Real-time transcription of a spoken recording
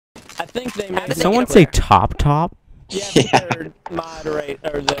I think they made Did someone say top? Yeah, they're moderate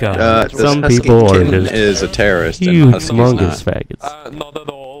or the God, This some husky people are kitten just is a terrorist, and huge, Husky's humongous not. faggots. Not at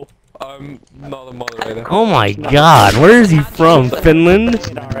all. I'm not a moderator. Oh my God, where is he from? Finland?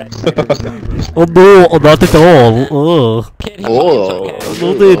 Oh no, not at all. Ugh, Oh.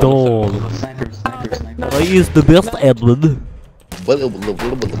 not at all. I is the best Edwin.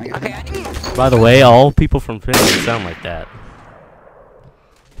 By the way, all people from Finland sound like that.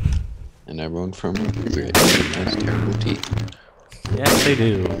 And everyone from Great has terrible teeth. Yes, they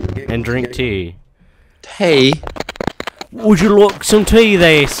do. And drink tea. Hey. Would you like some tea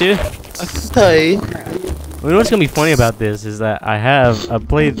there, sir? Hey. You know what's gonna be funny about this is that I've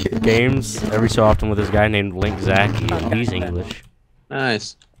played games every so often with this guy named Link Zaki, and he's English.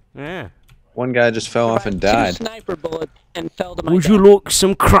 Nice. Yeah. One guy just fell off and died. Sniper bullet and fell to my Would you death. like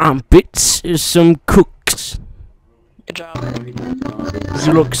some crumpets, some cooks? Good job. Would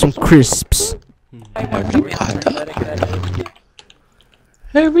you like some crisps? Harry Potter.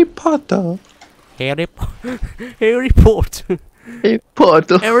 Harry Potter. Harry Potter. Harry Potter. Harry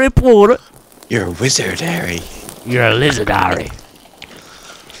Potter. Harry Potter. You're a wizard, Harry. You're a lizard, Harry.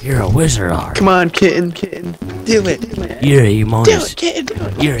 You're a wizard, Harry. Come on, kitten. Do it. You're a humongous. kitten.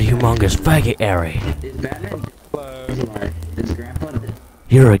 You're a humongous faggot, Harry. Hello.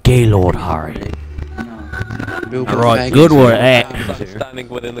 You're a gay lord, Harry. Alright, good work, I'm standing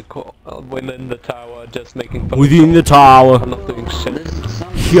within the tower, just making fun Within of the tower. I'm not doing shit.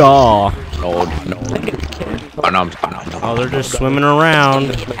 Yeah. Oh, they're just swimming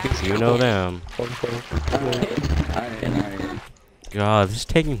around. You know them. God, this is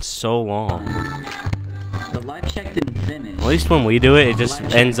taking so long. The live check didn't finish. At least when we do it, it just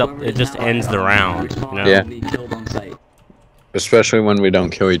ends the round. You know? Yeah. Be killed on sight. Especially when we don't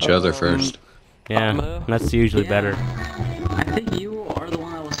kill each other first. Yeah, that's usually better. I think you are the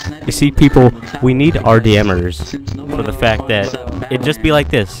one that was sniping. You see, people, we need RDMers for the fact that it'd just be like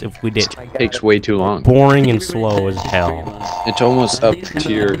this if we did. Takes way too long. Boring and slow as hell. It's almost up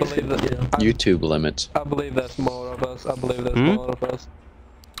to your I believe that. YouTube limits. I believe there's more of us. I believe there's Hmm? more of us.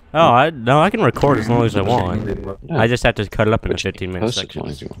 Oh, I can record as long as I want. Yeah. I just have to cut it up into But you can 15-minute post it as long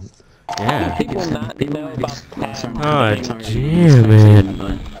sections. as you want. Yeah. People not know about Oh, damn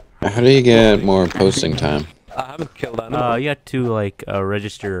it. How do you get more posting time? I haven't killed anyone. You had to like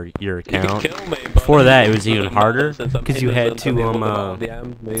register your You can account. kill me, but Before that, it was even harder since I'm because you had innocent, to I'm able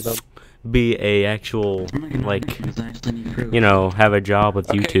RDM me then. be a actual like you you know have a job with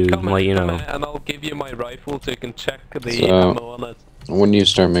Okay, YouTube, come like you come know. in, and I'll give you my rifle so you can check the So- ammo on it. When do you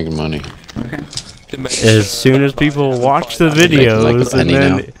start making money? To make As soon as people watch the videos, like a penny and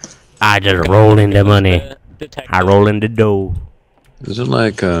then now. I just roll in the money. I roll in the dough. Is it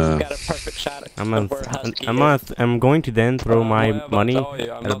like Got a perfect shot at I'm going to then throw my money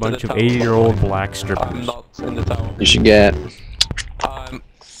at a bunch of 80-year-old black I'm strippers. not in the tower. you should get I'm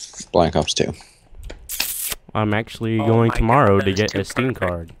Black Ops 2? I'm actually Oh going my tomorrow God, to that get a is Steam perfect.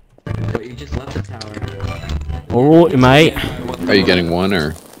 card. But you just left the tower. Alright, mate. Are you getting one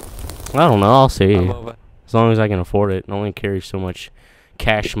or? I don't know. I'll see. I'm over. As long as I can afford it. I only carry so much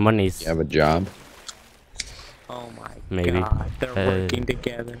cash monies. You have a job? Oh my Maybe. God, they're working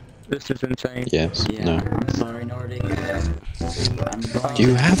together. This is insane. Yes. Yeah, No. I'm sorry, Nordic.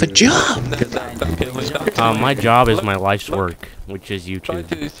 You have a job. My job is my life's work, which is Try YouTube.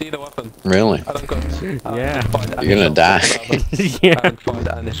 to see the weapon. Really? I don't got. Yeah. You're gonna die. Yeah.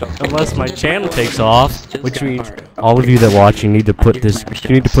 Unless my channel takes off, which means all of you that watch, you need to put this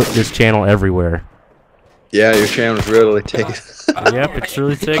channel everywhere. Yeah, your channel's really taking. Yep, it's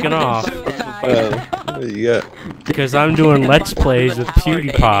really taking off. What do you got? Because I'm doing Let's Plays with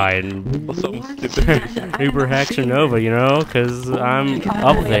PewDiePie and Uber Haxer Nova, you know? Because I'm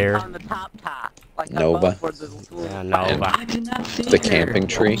up there. On the top, like Nova. above where the little Yeah, Nova. The camping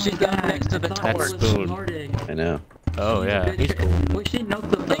tree? next to the That's torch. Spoon. I know. Oh, yeah, he's cool. We should note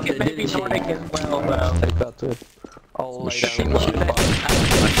the I think it may be Nordic as well, though. Take that too. I'll lay down. Machine the gun.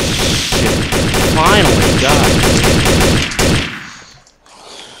 Finally, God.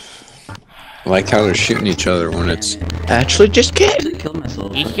 I like how they're shooting each other when it's actually just kidding. Kill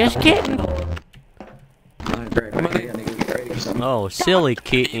myself. He's just kidding. Oh, silly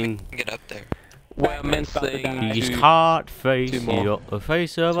kitten. Get up there. We're missing. He's two- hot face, two he more. got the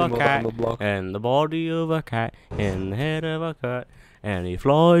face of a more cat, on the block. and the body of a cat, and the head of a cat, and he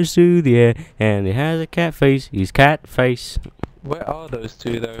flies through the air, and he has a cat face, he's cat face. Where are those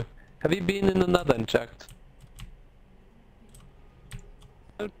two though? Have you been in the nether and checked?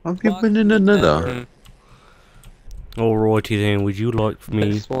 Have you been in another? Mm. Oh, Royalty, then would you like for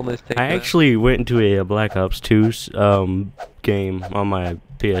me? This one is taken I actually went into a Black Ops 2 game on my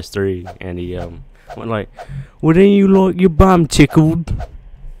PS3, and he went like, "Wouldn't you like your bum tickled?"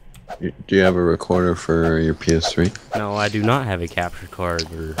 Do you have a recorder for your PS3? No, I do not have a capture card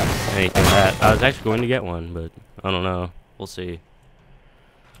or anything like that. I was actually going to get one, but I don't know. We'll see.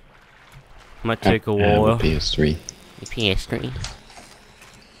 Might take a I have while. a PS3. PS3.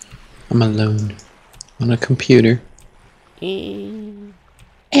 I'm alone on a computer.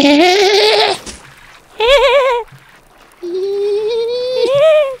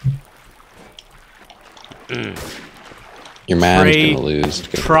 Your man's Trey gonna lose.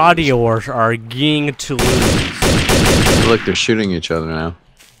 Tradiors are going to lose. Look, they're shooting each other now.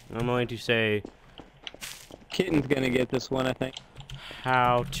 I'm going to say Kitten's gonna get this one, I think.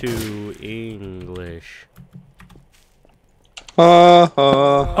 how to English. Ha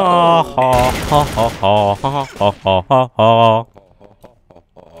ha. Ha ha ha ha ha ha ha ha ha.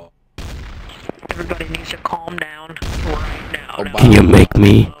 Everybody needs to calm down right now. Can you make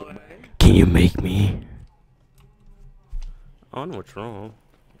me? Can you make me? I don't know what's wrong.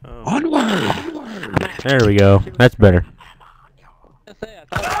 Oh. Onward. There we go. That's better.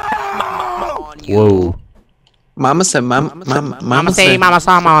 Whoa. Mama said, Mama say said. mama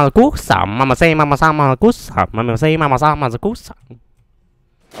sa mama kusa. Mama say mama sa mama kusa. Mama say mama sa mama kusa.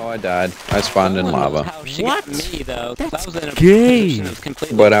 Oh, I died. I spawned in lava. What? Me, though, 'cause I was in a gay. position of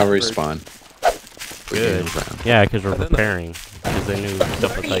completely But I'll covered. respawn. Good. Yeah, because we're preparing. Because they knew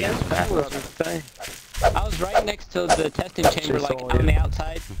stuff was like I was right next to the testing chamber, like on the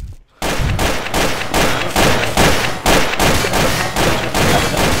outside.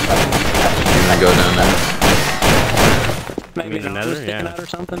 You're gonna go down there. Maybe mean the an nether? arm sticking Yeah. out or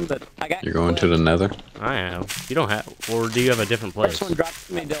something, but I got. You're going to the nether? I am. You don't have, or do you have a different place? First one dropped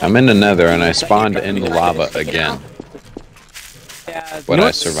me. I'm in the nether and I spawned in the lava again. Yeah, But know I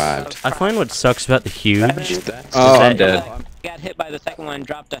what? survived. I find what sucks about the huge. Oh, that- I'm dead. Got hit by the second one,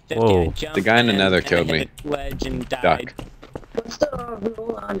 dropped a 50. Whoa. I jumped The guy in the nether and I killed hit me. a ledge and died. Duck. What's the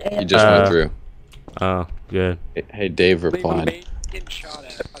rule on He just went through. Oh, good. Hey, Dave Leave him replied. be, get shot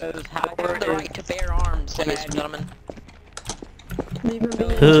at. Says, I have the right to bear arms, ladies and gentlemen.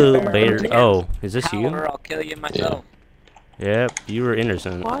 Who better? Oh, is this you? I'll kill you myself. Yep, you were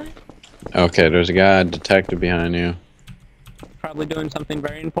innocent. What? Okay, there's a guy detective behind you. Probably doing something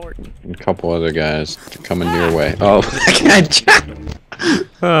very important. And a couple other guys coming your way. Oh,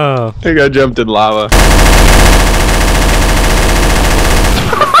 Oh. I got jumped in lava.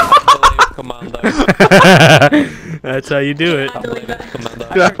 Commando. That's how you do it.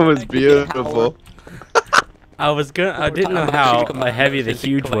 That was beautiful. I didn't know how heavy the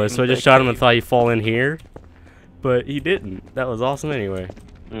huge was, so I just shot him and thought he'd fall in here. But he didn't. That was awesome anyway.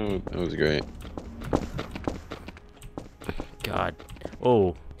 That was great. God.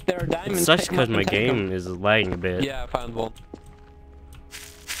 Oh. There are It diamonds. sucks pick 'em because up my and take 'em. game is lagging a bit. Yeah, I found one.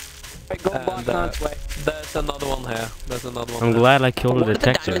 Right, gold block uh, on its way. There's another one here. There's another one. I'm there. glad I killed a What did the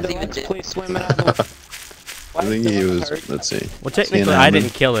detective. diamonds even do? Please swim it out. I think he was. Let's see. Well, technically, I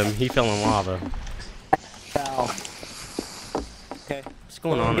didn't kill him. He fell in lava. Okay. What's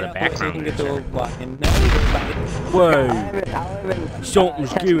going on in the background Get there, the sir? old block in. No, Whoa!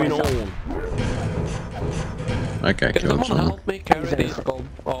 Something's going on. That guy can killed someone someone. help me carry these gold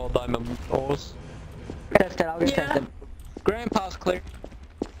or diamond ores? Test it, I'll just test it. Grandpa's clear.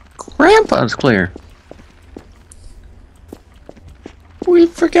 Grandpa's clear. We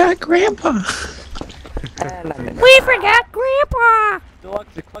forgot Grandpa. We forgot Grandpa!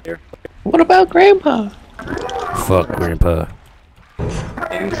 Deluxe is clear. What about Grandpa? Fuck Grandpa.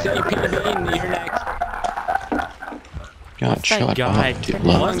 NCPB, you're next. Got That shot guy. up too What's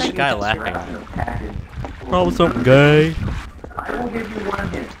low. that guy laughing at? Oh, something gay.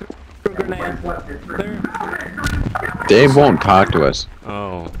 Grenade. Clear. Dave won't talk to us.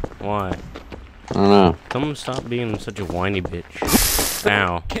 Oh, why? I don't know. Someone stop being such a whiny bitch.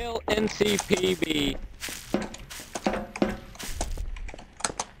 Ow. Kill NCPB.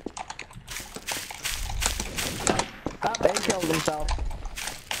 They killed himself.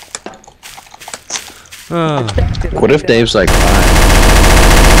 Oh. What if Dave's like 5?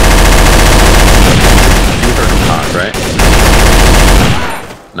 You heard him talk, right?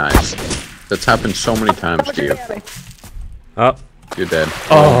 Nice. That's happened so many times to you. Oh. You're dead.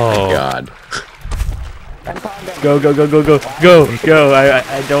 Oh. My God. Go, go, go, go, go, go, go.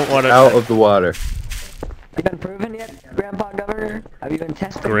 I don't want to. Out of the water. You been proven yet, Grandpa Governor? Have you been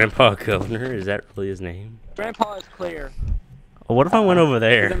tested? Grandpa Governor? Is that really his name? Grandpa is clear. Oh, what if I went over Even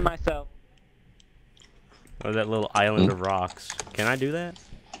there? myself. Or that little island of rocks. Can I do that?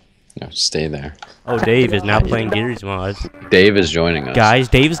 No, stay there. Oh, Dave is now playing Gary's mod. Dave is joining us. Guys,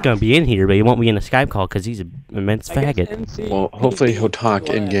 Dave is gonna be in here, but he won't be in a Skype call because he's an immense faggot. Well, hopefully he'll talk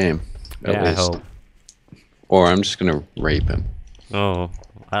in game. Yeah, I hope. Or I'm just gonna rape him. Oh,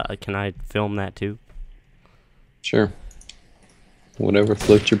 can I film that too? Sure. Whatever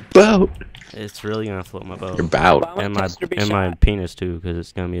floats your boat. It's really gonna float my boat. Your bout. And my penis too, because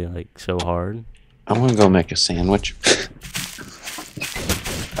it's gonna be like so hard. I want to go make a sandwich.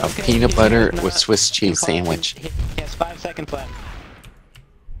 A peanut butter with Swiss cheese sandwich. He has 5 seconds left.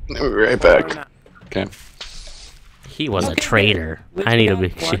 I'll be right back. Okay. He was a traitor. I need a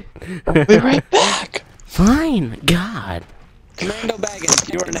big shit. I'll be right back. Fine. God. Commando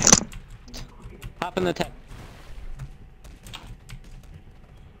Baggins, you're next. Hop in the tent.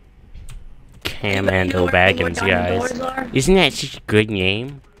 Commando Baggins, guys. Isn't that such a good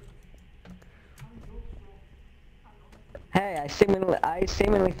name? Hey, I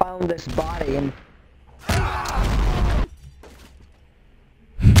seemingly found this body and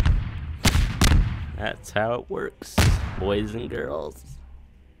That's how it works, boys and girls.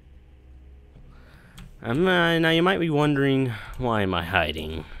 Now you might be wondering, why am I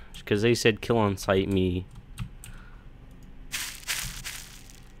hiding? Because they said kill on sight me.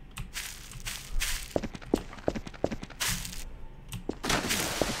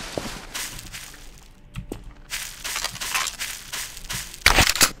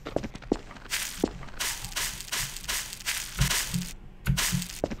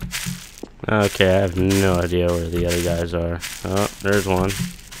 Okay, I have no idea where the other guys are. Oh, there's one.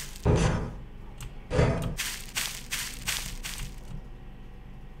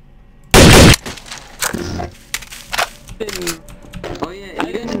 Oh yeah,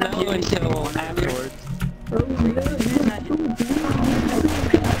 I didn't know until afterwards.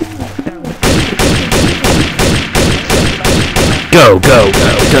 Go, go,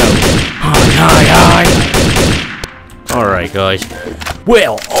 go, go. Hi, hi, hi. Alright, guys.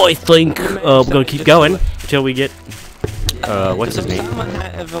 Well, I think we're gonna keep going until we get what's his name?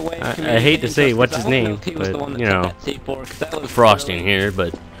 I hate to say what's his name, but you know, Frost in here,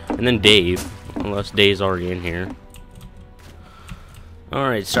 but and then Dave, unless Dave's already in here. All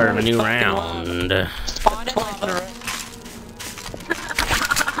right, start a new round.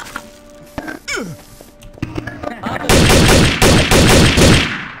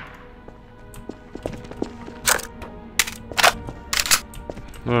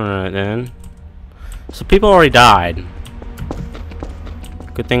 Alright then. So people already died.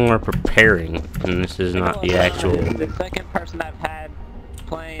 Good thing we're preparing, and this is not the actual... The second person I've had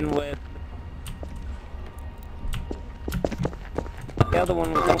playing with... The other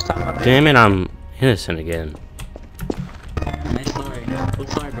one was most time I've Damn it, I'm innocent again. I'm sorry. I'm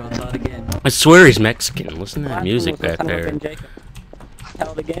sorry, bro. I thought again. I swear he's Mexican. Listen to that music back there.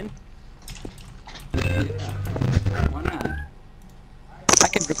 Held again. Why not? I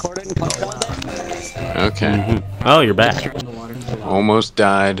could record it and post all that. Okay. Oh, you're back. In the water. Almost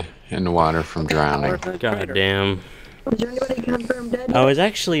died in the water from drowning. God damn. is there anybody confirmed dead? I was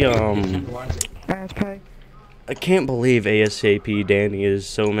actually, Okay. I can't believe ASAP Danny is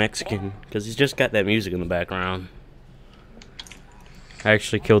so Mexican, because he's just got that music in the background. I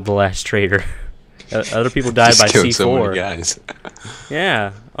actually killed the last traitor. Other people died by Killed C4. so many guys.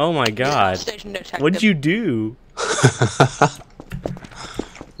 Yeah. Oh my god. What'd you do?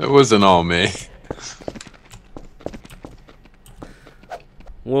 It wasn't all me.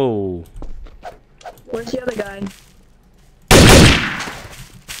 Whoa. Where's the other guy?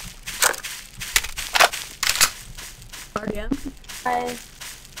 RDM? Hi.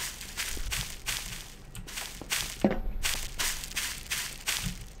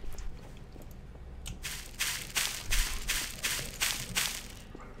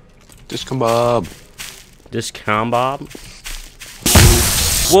 Disco Bob. Discount Bob?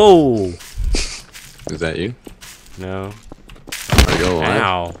 Whoa! Is that you? No. Are you alive?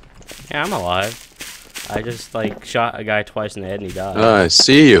 Ow. Yeah, I'm alive. I just, like, shot a guy twice in the head and he died. I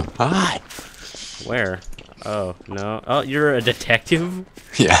see you. Hi. Where? Oh, no. Oh, you're a detective?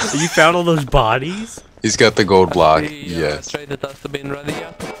 Yeah. You found all those bodies? He's got the gold block. Yes. Straight the dustbin ready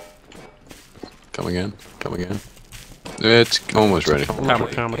yet? Come again. Come again. It's almost ready.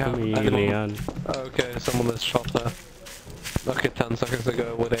 Chameleon. Okay, someone has shot a rocket 10 seconds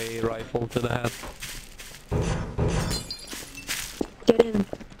ago with a rifle to the head. Get in.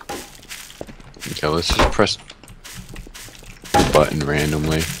 Okay, let's just press the button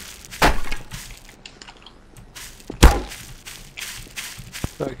randomly.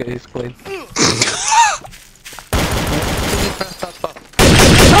 Okay, he's clean. Press that button.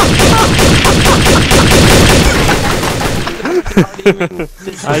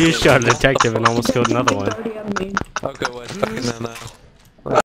 I just shot a detective and almost killed another one. Okay, we're stuck in there now.